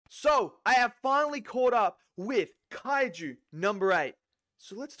So, I have finally caught up with Kaiju number 8.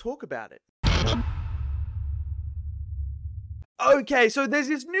 So let's talk about it. Okay, so there's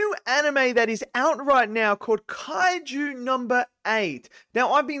this new anime that is out right now called Kaiju number 8.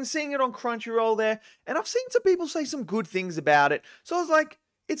 Now, I've been seeing it on Crunchyroll there, and I've seen some people say some good things about it. So I was like,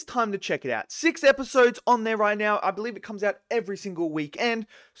 it's time to check it out. 6 episodes on there right now. I believe it comes out every single weekend.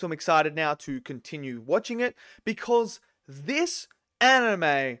 So I'm excited now to continue watching it because this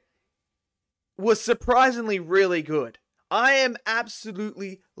anime was surprisingly really good. I am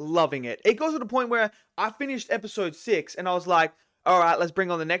absolutely loving it. It goes to the point where I finished episode 6 and I was like, all right, let's bring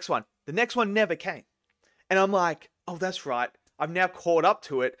on the next one. The next one never came. And I'm like, oh, that's right. I've now caught up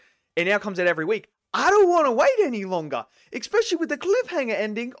to it. It now comes out every week. I don't want to wait any longer, especially with the cliffhanger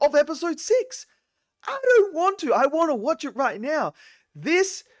ending of episode 6. I don't want to. I want to watch it right now.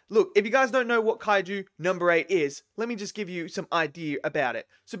 Look, if you guys don't know what Kaiju number 8 is, let me just give you some idea about it.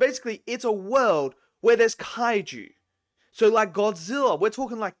 So basically, it's a world where there's Kaiju. So like Godzilla, we're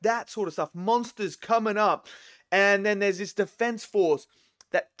talking like that sort of stuff. Monsters coming up. And then there's this defense force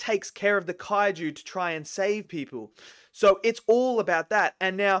that takes care of the Kaiju to try and save people. So it's all about that.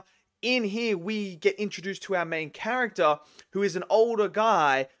 And now, in here, we get introduced to our main character, who is an older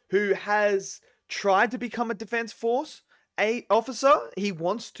guy who has tried to become a defense force officer. He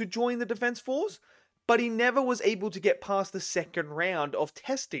wants to join the defense force, but he never was able to get past the second round of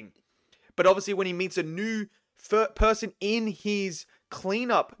testing. But obviously when he meets a new person in his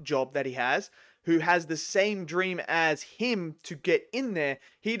cleanup job that he has, who has the same dream as him to get in there,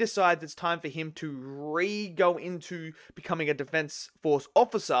 he decides it's time for him to go into becoming a defense force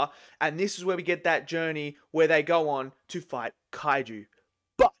officer. And this is where we get that journey where they go on to fight Kaiju.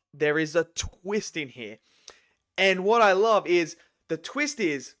 But there is a twist in here. And what I love is, the twist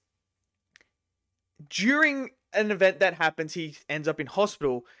is, during an event that happens, he ends up in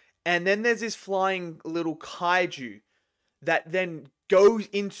hospital, and then there's this flying little Kaiju that then goes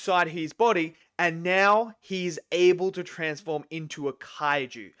inside his body, and now he's able to transform into a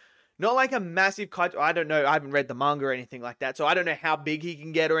Kaiju. Not like a massive Kaiju, I don't know, I haven't read the manga or anything like that, so I don't know how big he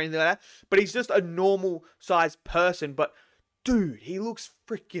can get or anything like that, but he's just a normal sized person. But dude, he looks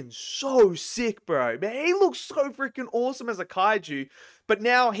freaking so sick, bro. Man, he looks so freaking awesome as a Kaiju. But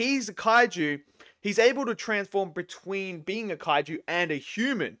now he's a Kaiju. He's able to transform between being a Kaiju and a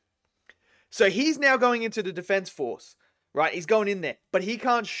human. So he's now going into the defense force, right? He's going in there. But he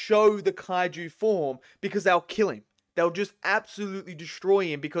can't show the Kaiju form because they'll kill him. They'll just absolutely destroy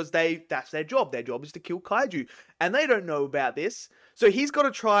him because that's their job. Their job is to kill Kaiju. And they don't know about this. So he's got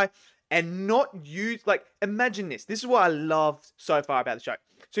to try and not use, like, imagine this. This is what I love so far about the show.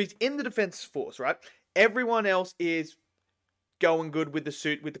 So he's in the defense force, right? Everyone else is going good with the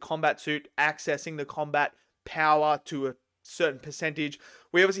suit, with the combat suit, accessing the combat power to a certain percentage.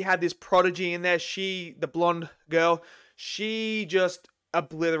 We obviously had this prodigy in there. The blonde girl, she just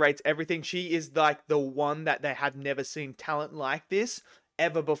obliterates everything. She is like the one that they have never seen talent like this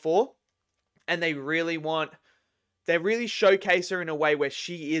ever before. And they really showcase her in a way where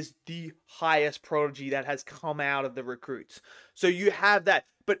she is the highest prodigy that has come out of the recruits. So you have that.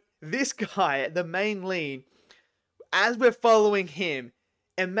 But this guy, the main lead, as we're following him,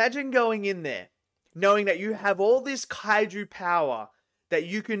 imagine going in there, knowing that you have all this Kaiju power, that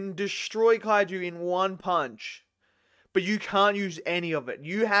you can destroy Kaiju in one punch, but you can't use any of it.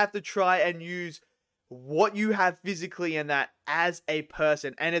 You have to try and use what you have physically in that as a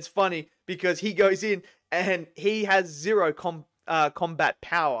person. And it's funny because he goes in and he has 0 combat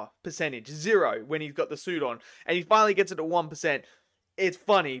power percentage. 0 when he's got the suit on. And he finally gets it to 1%. It's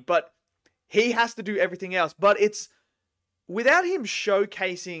funny, but he has to do everything else. But it's, without him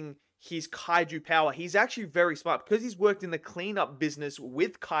showcasing his Kaiju power, he's actually very smart because he's worked in the cleanup business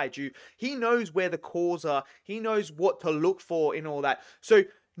with Kaiju. He knows where the cores are. He knows what to look for in all that. So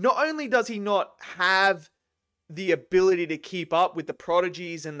not only does he not have the ability to keep up with the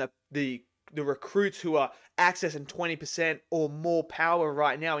prodigies and the recruits who are accessing 20% or more power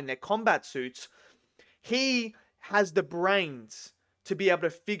right now in their combat suits, he has the brains to be able to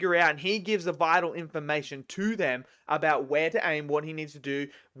figure out, and he gives the vital information to them about where to aim, what he needs to do,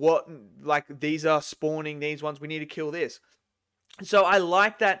 like, these are spawning, these ones, we need to kill this. So I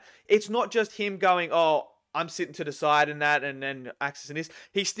like that it's not just him going, oh, I'm sitting to the side and that, and then accessing this.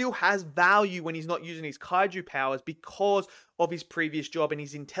 He still has value when he's not using his Kaiju powers because of his previous job and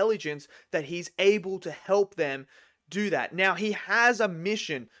his intelligence, that he's able to help them do that. Now, he has a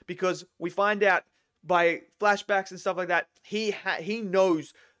mission because we find out by flashbacks and stuff like that, he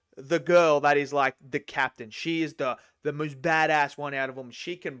knows the girl that is like the captain. She is the most badass one out of them.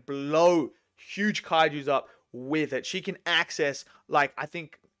 She can blow huge Kaijus up with it. She can access, like, I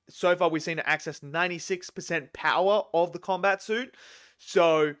think so far we've seen her access 96% power of the combat suit.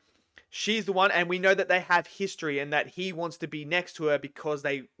 So she's the one, and we know that they have history and that he wants to be next to her because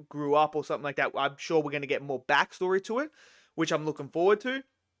they grew up or something like that. I'm sure we're going to get more backstory to it, which I'm looking forward to.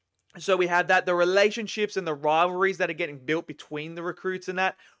 So we have that, the relationships and the rivalries that are getting built between the recruits and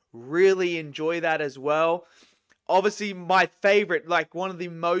that. Really enjoy that as well. Obviously, my favorite, like one of the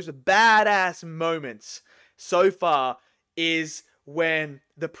most badass moments so far is when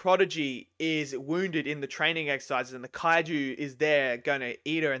the prodigy is wounded in the training exercises and the kaiju is there going to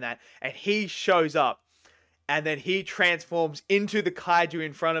eat her and that. And he shows up and then he transforms into the kaiju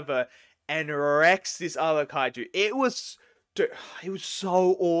in front of her and wrecks this other kaiju. It was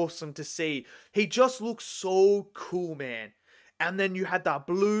so awesome to see. He just looks so cool, man. And then you had that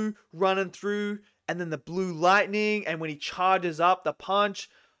blue running through, and then the blue lightning, and when he charges up, the punch.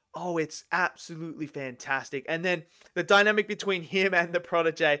 Oh, it's absolutely fantastic. And then the dynamic between him and the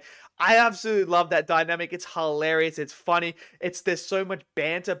protege. I absolutely love that dynamic. It's hilarious. It's funny. There's so much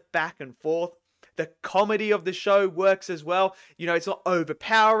banter back and forth. The comedy of the show works as well. You know, it's not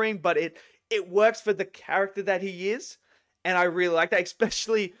overpowering, but it works for the character that he is. And I really like that,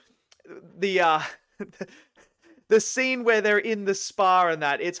 especially the the scene where they're in the spa and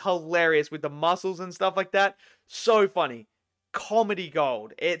that. It's hilarious with the muscles and stuff like that. So funny. Comedy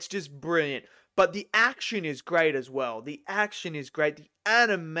gold. It's just brilliant. But the action is great as well. The action is great. The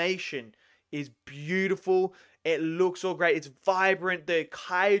animation is beautiful. It looks all great. It's vibrant. The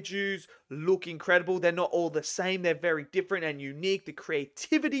kaijus look incredible. They're not all the same. They're very different and unique. The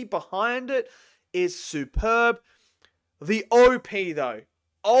creativity behind it is superb. The OP though,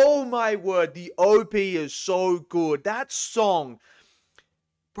 oh my word, the OP is so good. That song,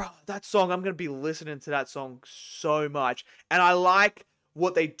 bro, I'm going to be listening to that song so much. And I like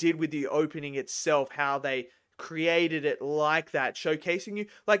what they did with the opening itself, how they created it like that, showcasing you.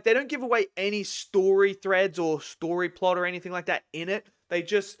 Like, they don't give away any story threads or story plot or anything like that in it. It's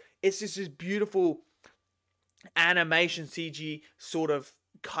just this beautiful animation CG sort of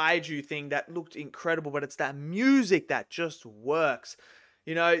kaiju thing that looked incredible, but it's that music that just works.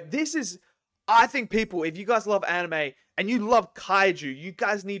 You know, I think people, if you guys love anime and you love kaiju, you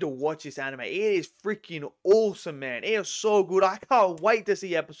guys need to watch this anime. It is freaking awesome, man. It is so good. I can't wait to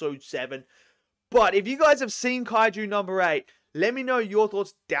see episode 7. But if you guys have seen Kaiju number 8, let me know your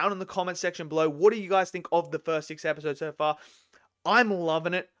thoughts down in the comment section below. What do you guys think of the first 6 episodes so far? I'm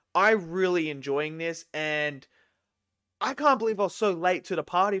loving it. I'm really enjoying this, and I can't believe I was so late to the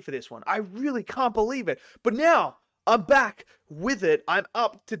party for this one. I really can't believe it. But now, I'm back with it. I'm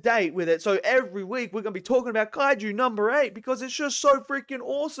up to date with it. So every week, we're going to be talking about Kaiju number 8 because it's just so freaking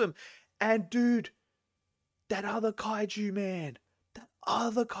awesome. And dude, that other Kaiju, man. That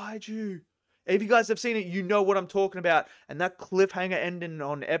other Kaiju. If you guys have seen it, you know what I'm talking about. And that cliffhanger ending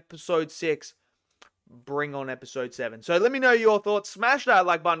on episode 6. Bring on episode 7. So let me know your thoughts. Smash that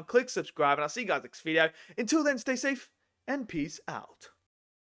like button. Click subscribe. And I'll see you guys next video. Until then, stay safe. And peace out.